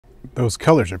Those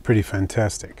colors are pretty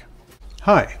fantastic.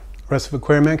 Hi, Russ of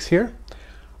Aquariumex here.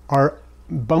 Are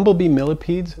Bumblebee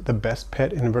Millipedes the best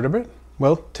pet invertebrate?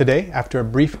 Well, today, after a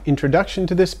brief introduction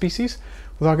to this species,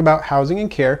 we'll talk about housing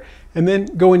and care, and then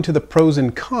go into the pros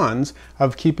and cons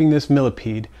of keeping this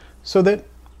millipede so that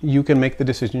you can make the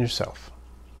decision yourself.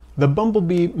 The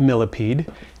Bumblebee Millipede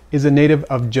is a native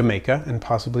of Jamaica and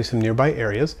possibly some nearby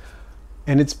areas,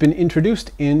 and it's been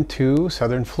introduced into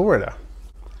southern Florida.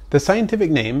 The scientific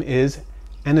name is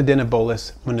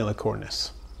Anadenebolis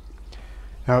monilicornis.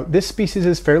 Now, this species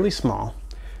is fairly small.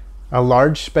 A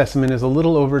large specimen is a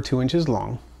little over 2 inches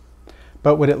long,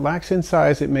 but what it lacks in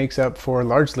size, it makes up for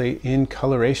largely in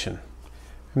coloration.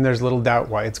 And there's little doubt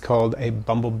why it's called a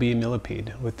Bumblebee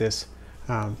Millipede with this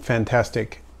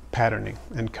fantastic patterning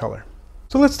and color.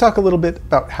 So let's talk a little bit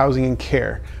about housing and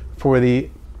care for the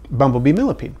Bumblebee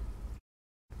Millipede.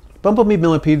 Bumblebee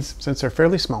millipedes, since they're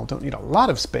fairly small, don't need a lot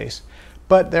of space,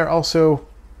 but they're also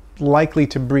likely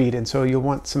to breed, and so you'll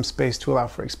want some space to allow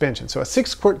for expansion. So a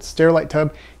 6-quart Sterilite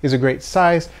tub is a great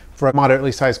size for a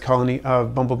moderately sized colony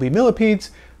of Bumblebee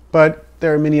millipedes, but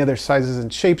there are many other sizes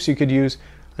and shapes you could use.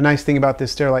 A nice thing about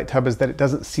this Sterilite tub is that it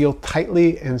doesn't seal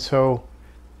tightly, and so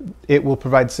it will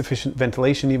provide sufficient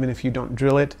ventilation even if you don't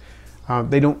drill it.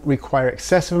 They don't require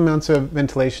excessive amounts of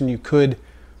ventilation. You could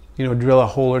drill a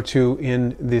hole or two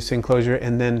in this enclosure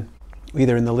and then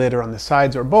either in the lid or on the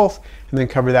sides or both, and then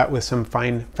cover that with some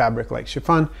fine fabric like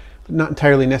chiffon, but not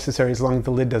entirely necessary as long as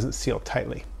the lid doesn't seal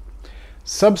tightly.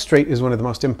 Substrate is one of the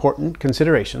most important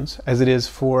considerations, as it is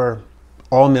for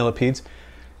all millipedes.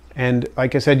 And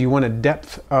like I said, you want a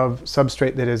depth of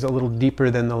substrate that is a little deeper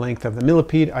than the length of the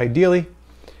millipede, ideally.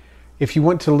 If you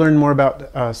want to learn more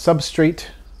about substrate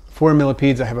for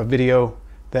millipedes, I have a video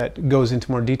that goes into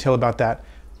more detail about that.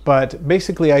 But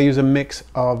basically I use a mix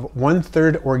of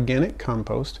 1/3 organic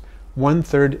compost,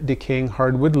 1/3 decaying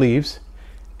hardwood leaves,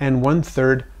 and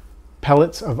 1/3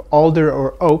 pellets of alder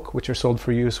or oak, which are sold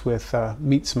for use with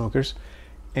meat smokers.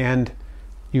 And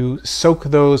you soak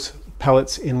those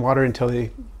pellets in water until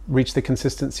they reach the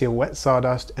consistency of wet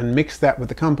sawdust and mix that with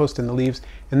the compost and the leaves.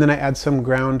 And then I add some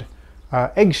ground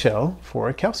eggshell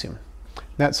for calcium.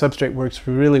 That substrate works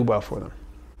really well for them.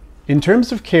 In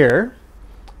terms of care,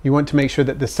 you want to make sure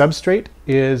that the substrate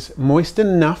is moist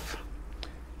enough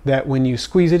that when you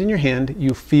squeeze it in your hand,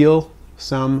 you feel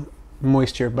some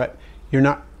moisture, but you're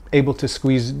not able to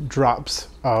squeeze drops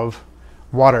of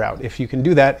water out. If you can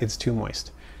do that, it's too moist.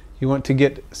 You want to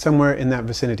get somewhere in that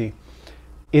vicinity.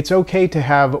 It's okay to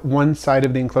have one side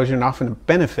of the enclosure, and often a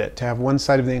benefit to have one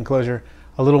side of the enclosure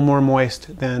a little more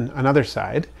moist than another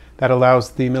side. That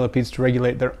allows the millipedes to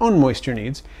regulate their own moisture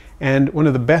needs. And one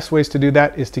of the best ways to do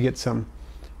that is to get some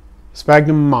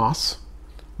sphagnum moss,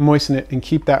 moisten it, and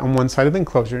keep that on one side of the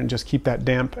enclosure, and just keep that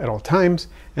damp at all times,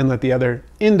 and let the other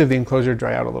end of the enclosure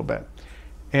dry out a little bit.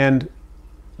 And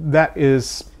that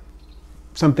is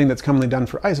something that's commonly done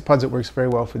for isopods. It works very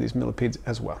well for these millipedes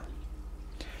as well.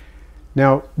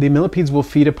 Now, the millipedes will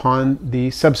feed upon the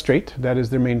substrate. That is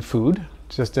their main food,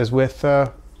 just as with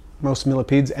most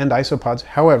millipedes and isopods.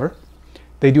 However,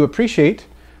 they do appreciate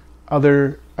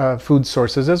other food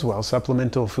sources as well,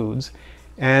 supplemental foods.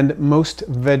 And most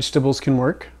vegetables can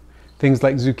work. Things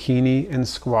like zucchini and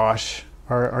squash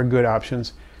are good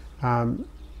options.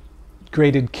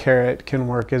 Grated carrot can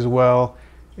work as well.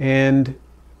 And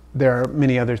there are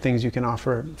many other things you can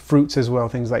offer. Fruits as well,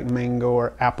 things like mango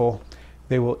or apple,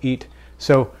 they will eat.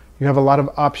 So you have a lot of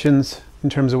options in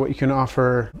terms of what you can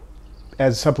offer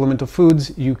as supplemental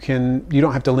foods. You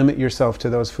don't have to limit yourself to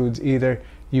those foods either.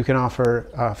 You can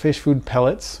offer fish food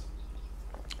pellets.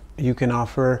 You can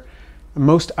offer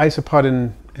most isopod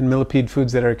and millipede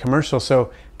foods that are commercial,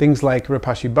 so things like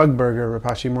Repashy Bug Burger,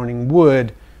 Repashy Morning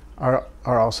Wood are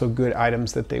also good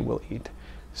items that they will eat.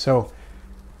 So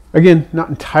again, not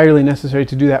entirely necessary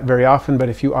to do that very often, but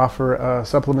if you offer a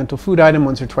supplemental food item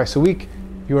once or twice a week,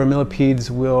 your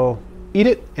millipedes will eat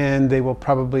it, and they will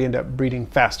probably end up breeding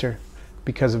faster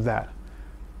because of that.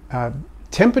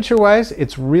 Temperature-wise,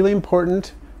 it's really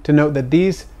important to note that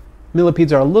these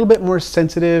millipedes are a little bit more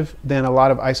sensitive than a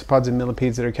lot of isopods and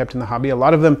millipedes that are kept in the hobby. A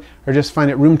lot of them are just fine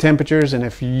at room temperatures, and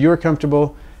if you're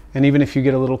comfortable, and even if you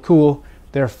get a little cool,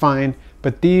 they're fine.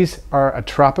 But these are a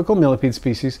tropical millipede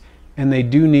species, and they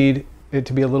do need it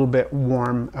to be a little bit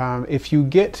warm. If you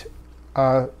get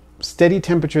a steady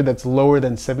temperature that's lower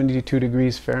than 72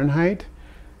 degrees Fahrenheit,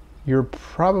 you're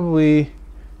probably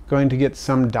going to get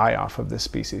some die-off of this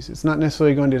species. It's not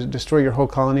necessarily going to destroy your whole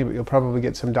colony, but you'll probably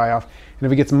get some die-off. And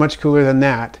if it gets much cooler than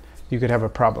that, you could have a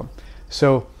problem.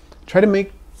 So try to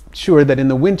make sure that in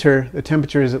the winter, the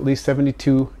temperature is at least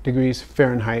 72 degrees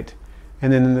Fahrenheit,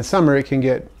 And then in the summer it can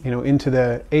get, you know, into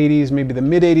the 80s, maybe the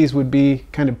mid 80s would be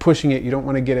kind of pushing it. You don't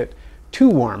want to get it too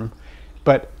warm,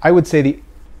 but I would say the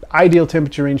ideal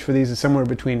temperature range for these is somewhere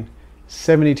between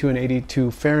 72 and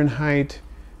 82 Fahrenheit.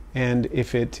 And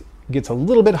if it gets a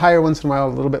little bit higher once in a while, a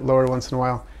little bit lower once in a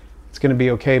while, it's going to be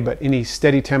okay. But any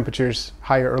steady temperatures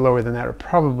higher or lower than that are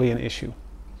probably an issue.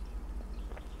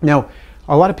 Now,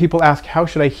 a lot of people ask, how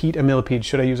should I heat a millipede?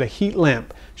 Should I use a heat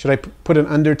lamp? Should I put an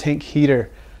under tank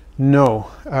heater? No,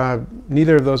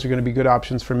 neither of those are going to be good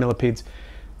options for millipedes,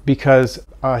 because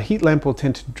a heat lamp will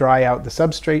tend to dry out the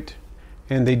substrate,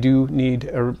 and they do need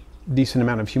a decent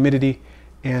amount of humidity.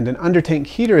 And an under tank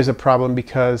heater is a problem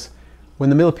because when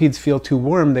the millipedes feel too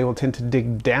warm, they will tend to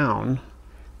dig down,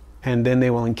 and then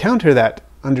they will encounter that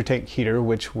under tank heater,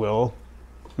 which will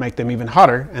make them even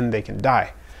hotter, and they can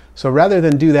die. So rather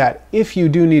than do that, if you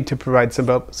do need to provide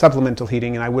some supplemental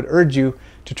heating, and I would urge you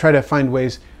to try to find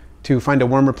ways to find a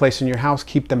warmer place in your house,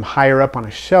 keep them higher up on a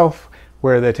shelf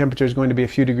where the temperature is going to be a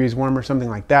few degrees warmer, something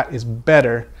like that is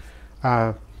better.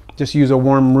 Just use a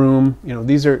warm room. You know,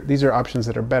 these are options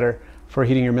that are better for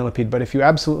heating your millipede. But if you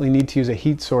absolutely need to use a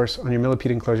heat source on your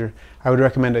millipede enclosure, I would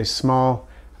recommend a small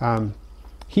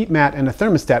heat mat and a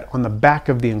thermostat on the back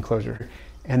of the enclosure,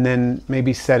 and then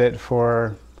maybe set it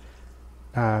for,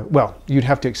 well, you'd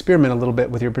have to experiment a little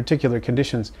bit with your particular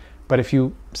conditions. But if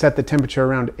you set the temperature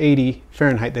around 80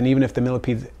 Fahrenheit, then even if the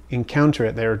millipedes encounter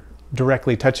it, they're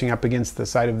directly touching up against the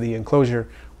side of the enclosure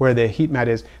where the heat mat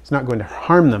is. It's not going to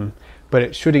harm them, but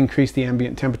it should increase the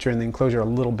ambient temperature in the enclosure a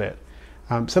little bit.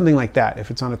 Something like that,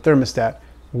 if it's on a thermostat,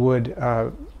 would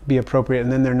be appropriate,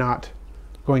 and then they're not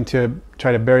going to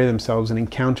try to bury themselves and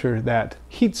encounter that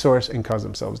heat source and cause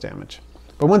themselves damage.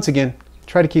 But once again,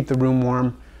 try to keep the room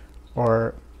warm,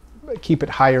 or keep it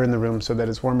higher in the room so that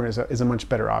it's warmer is a much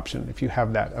better option if you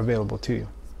have that available to you.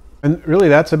 And really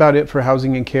that's about it for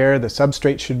housing and care. The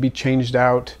substrate should be changed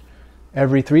out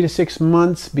every 3 to 6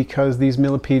 months because these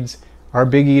millipedes are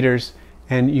big eaters,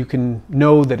 and you can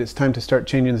know that it's time to start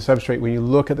changing the substrate when you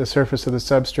look at the surface of the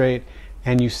substrate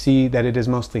and you see that it is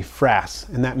mostly frass,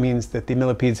 and that means that the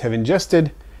millipedes have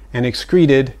ingested and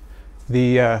excreted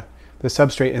the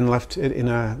substrate and left it in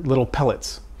little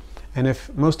pellets. And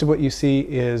if most of what you see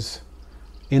is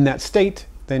in that state,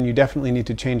 then you definitely need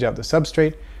to change out the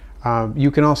substrate.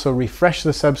 You can also refresh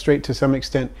the substrate to some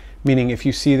extent, meaning if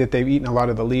you see that they've eaten a lot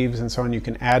of the leaves and so on, you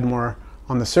can add more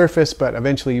on the surface, but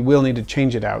eventually you will need to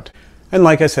change it out. And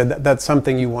like I said, that's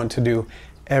something you want to do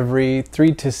every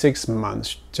 3 to 6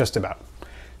 months, just about.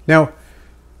 Now,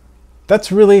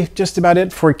 that's really just about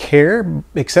it for care,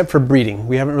 except for breeding.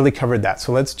 We haven't really covered that,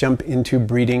 so let's jump into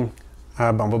breeding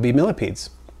bumblebee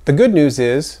millipedes. The good news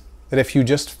is that if you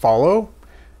just follow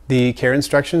the care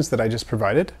instructions that I just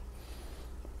provided,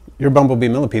 your bumblebee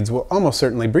millipedes will almost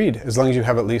certainly breed, as long as you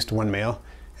have at least one male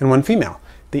and one female.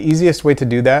 The easiest way to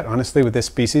do that, honestly, with this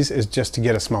species is just to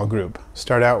get a small group.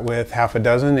 Start out with half a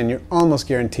dozen, and you're almost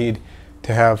guaranteed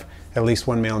to have at least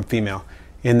one male and female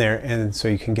in there, and so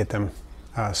you can get them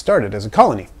started as a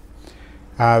colony.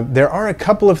 There are a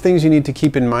couple of things you need to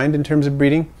keep in mind in terms of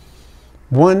breeding.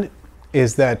 One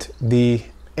is that the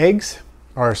eggs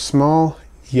are small,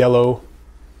 yellow,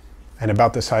 and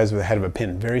about the size of the head of a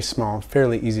pin. Very small,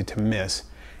 fairly easy to miss.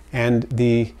 And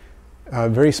the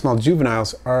very small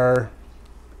juveniles are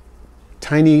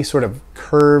tiny, sort of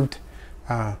curved,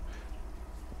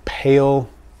 pale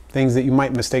things that you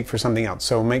might mistake for something else.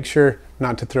 So make sure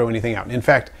not to throw anything out. In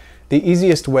fact, the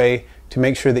easiest way to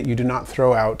make sure that you do not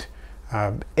throw out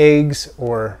eggs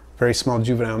or very small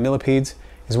juvenile millipedes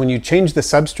is when you change the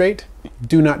substrate,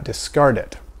 do not discard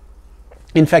it.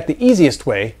 In fact, the easiest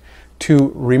way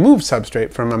to remove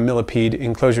substrate from a millipede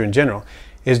enclosure in general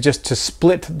is just to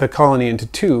split the colony into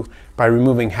two by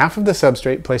removing half of the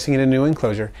substrate, placing it in a new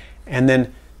enclosure, and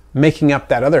then making up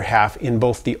that other half in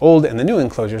both the old and the new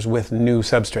enclosures with new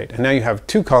substrate. And now you have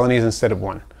 2 colonies instead of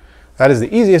 1. That is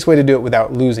the easiest way to do it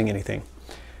without losing anything,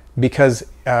 because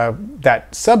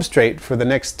that substrate for the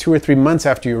next 2 or 3 months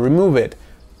after you remove it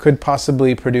could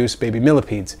possibly produce baby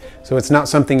millipedes. So it's not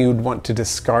something you would want to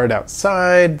discard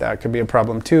outside. That could be a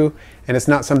problem too. And it's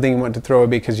not something you want to throw away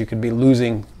because you could be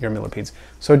losing your millipedes.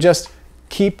 So just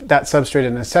keep that substrate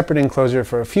in a separate enclosure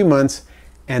for a few months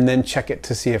and then check it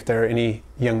to see if there are any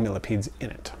young millipedes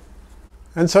in it.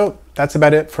 And so that's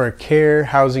about it for care,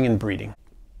 housing, and breeding.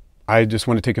 I just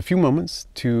want to take a few moments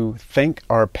to thank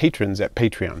our patrons at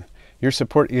Patreon. Your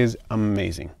support is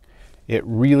amazing. It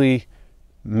really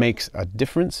makes a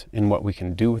difference in what we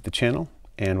can do with the channel,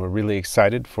 and we're really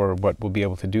excited for what we'll be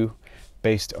able to do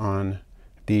based on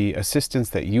the assistance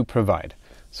that you provide.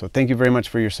 So thank you very much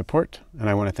for your support, and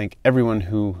I want to thank everyone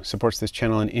who supports this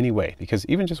channel in any way, because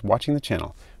even just watching the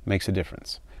channel makes a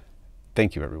difference.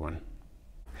 Thank you, everyone.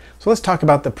 So let's talk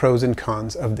about the pros and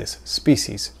cons of this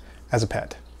species as a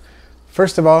pet.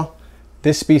 First of all,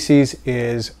 this species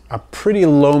is a pretty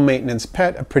low maintenance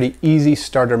pet, a pretty easy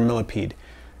starter millipede.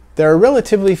 There are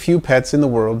relatively few pets in the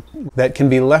world that can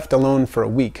be left alone for a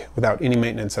week without any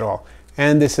maintenance at all,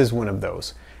 and this is one of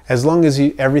those. As long as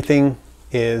everything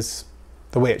is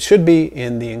the way it should be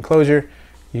in the enclosure,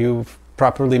 you've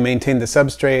properly maintained the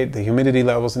substrate, the humidity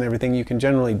levels and everything, you can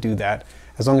generally do that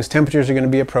as long as temperatures are going to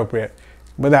be appropriate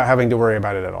without having to worry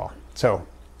about it at all. So,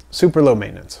 super low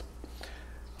maintenance.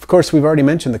 Of course, we've already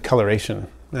mentioned the coloration,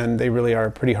 and they really are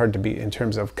pretty hard to beat in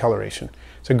terms of coloration.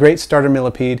 It's a great starter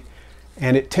millipede,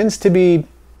 and it tends to be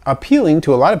appealing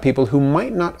to a lot of people who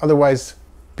might not otherwise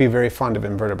be very fond of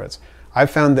invertebrates.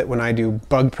 I've found that when I do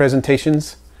bug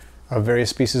presentations of various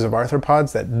species of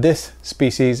arthropods, that this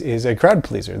species is a crowd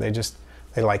pleaser.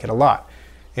 They like it a lot.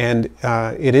 And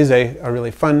it is a really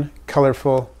fun,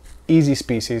 colorful, easy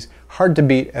species, hard to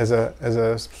beat as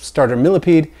a starter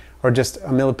millipede, or just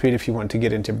a millipede if you want to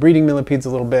get into breeding millipedes a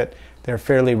little bit. They're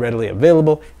fairly readily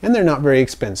available, and they're not very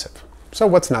expensive. So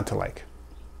what's not to like?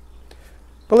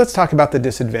 But let's talk about the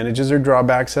disadvantages or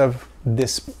drawbacks of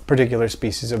this particular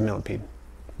species of millipede.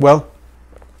 Well,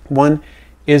 one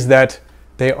is that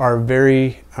they are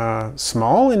very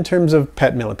small in terms of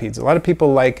pet millipedes. A lot of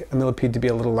people like a millipede to be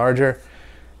a little larger.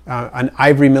 An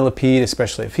ivory millipede,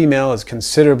 especially a female, is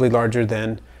considerably larger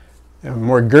than,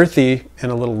 more girthy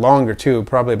and a little longer too,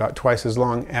 probably about twice as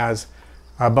long as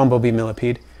a bumblebee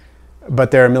millipede.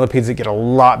 But there are millipedes that get a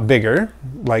lot bigger,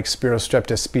 like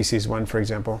Spirostreptus species 1, for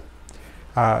example.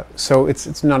 So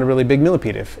it's not a really big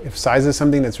millipede. If size is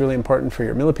something that's really important for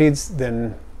your millipedes,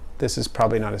 then this is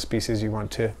probably not a species you want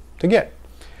to get.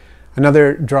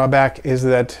 Another drawback is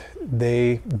that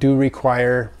they do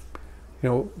require,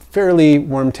 fairly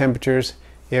warm temperatures.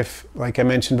 If, like I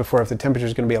mentioned before, if the temperature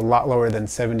is going to be a lot lower than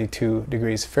 72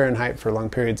 degrees Fahrenheit for long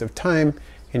periods of time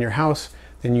in your house,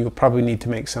 then you'll probably need to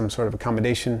make some sort of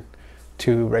accommodation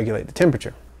to regulate the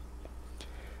temperature.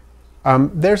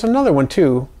 There's another one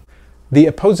too. The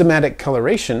aposematic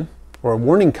coloration, or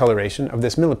warning coloration, of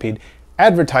this millipede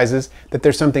advertises that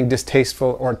there's something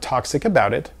distasteful or toxic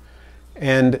about it,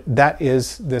 and that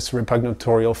is this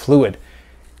repugnatorial fluid.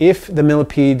 If the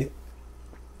millipede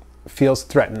feels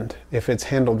threatened, if it's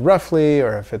handled roughly,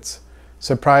 or if it's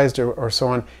surprised, or so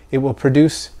on, it will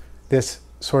produce this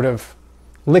sort of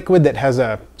liquid that has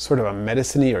a sort of a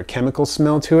medicine-y or chemical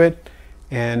smell to it,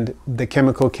 and the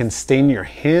chemical can stain your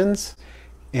hands,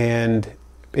 and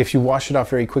if you wash it off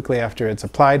very quickly after it's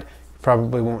applied, you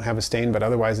probably won't have a stain, but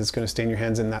otherwise it's going to stain your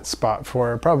hands in that spot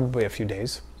for probably a few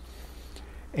days.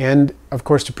 And of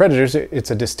course, to predators, it's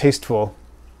a distasteful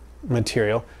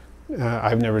material.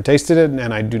 I've never tasted it,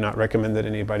 and I do not recommend that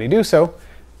anybody do so,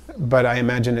 but I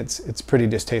imagine it's pretty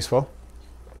distasteful.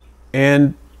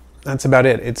 And that's about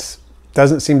it. It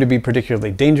doesn't seem to be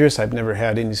particularly dangerous. I've never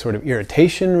had any sort of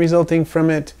irritation resulting from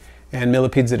it, and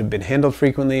millipedes that have been handled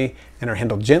frequently and are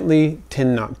handled gently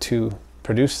tend not to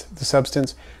produce the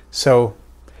substance. So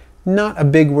not a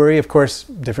big worry. Of course,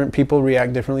 different people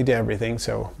react differently to everything,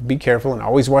 so be careful and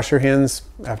always wash your hands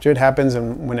after it happens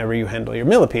and whenever you handle your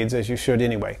millipedes, as you should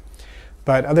anyway.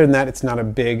 But other than that, it's not a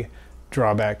big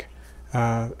drawback.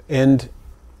 And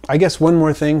I guess one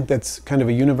more thing that's kind of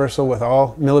a universal with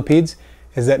all millipedes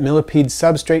is that millipede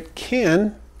substrate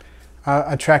can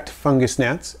attract fungus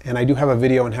gnats, and I do have a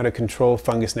video on how to control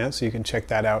fungus gnats, so you can check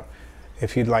that out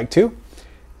if you'd like to.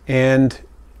 And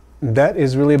that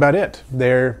is really about it.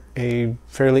 They're a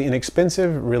fairly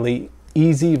inexpensive, really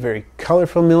easy, very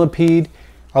colorful millipede,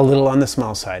 a little on the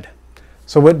small side.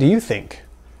 So what do you think?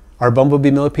 Are bumblebee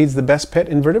millipedes the best pet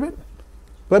invertebrate?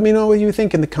 Let me know what you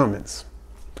think in the comments.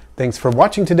 Thanks for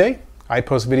watching today. I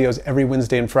post videos every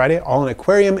Wednesday and Friday, all on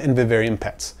aquarium and vivarium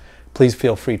pets. Please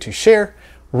feel free to share,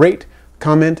 rate,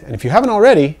 comment, and if you haven't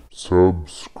already,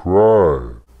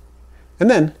 subscribe. And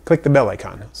then click the bell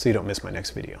icon so you don't miss my next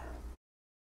video.